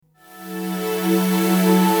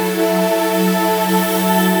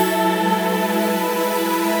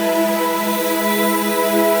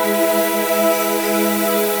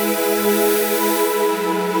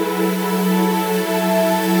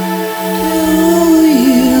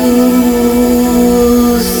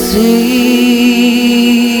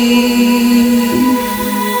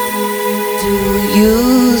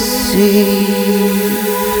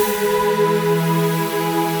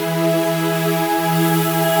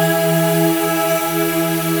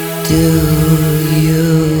Do you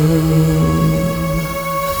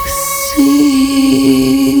see?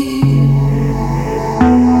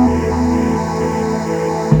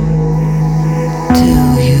 Do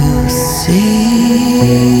you see?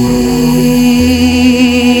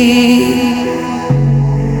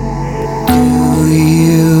 Do you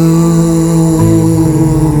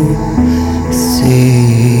see?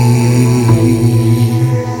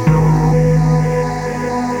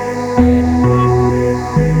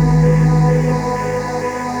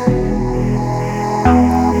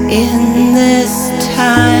 In this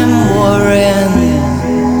time we're in,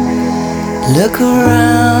 look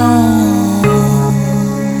around.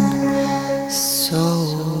 So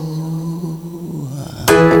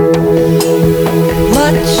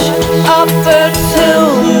much opportunity.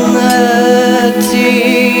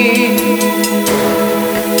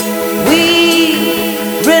 We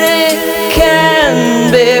really can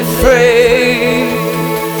be free.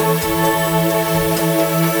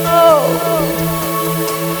 Oh,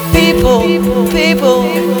 people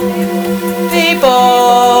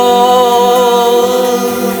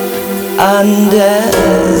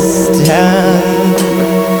understand.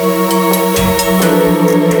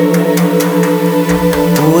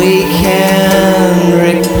 We can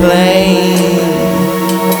reclaim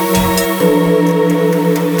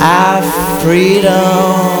our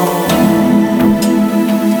freedom.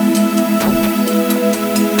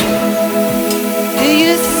 Do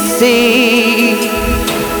you see?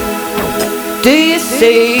 Do you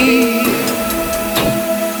see?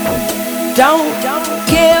 Don't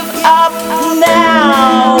give up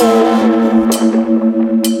now.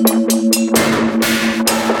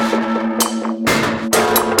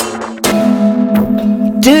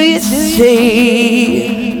 Do you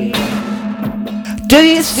see? Do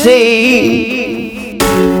you see?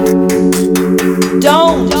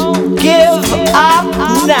 Don't give up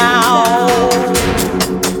now.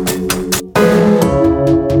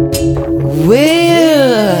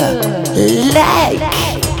 We're like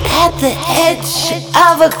at the edge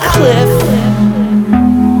of a cliff.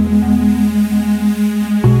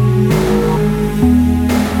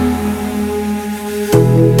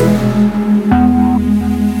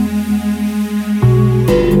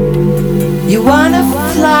 You wanna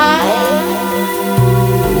fly?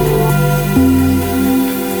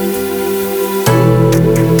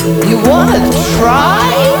 You wanna try?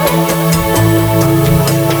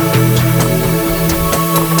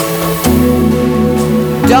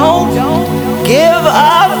 Don't give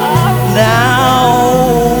up now.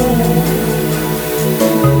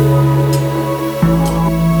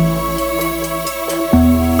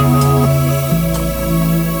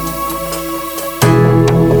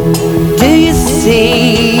 Do you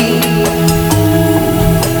see?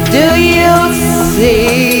 Do you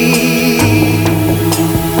see?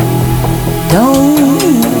 Don't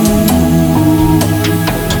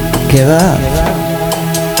give up.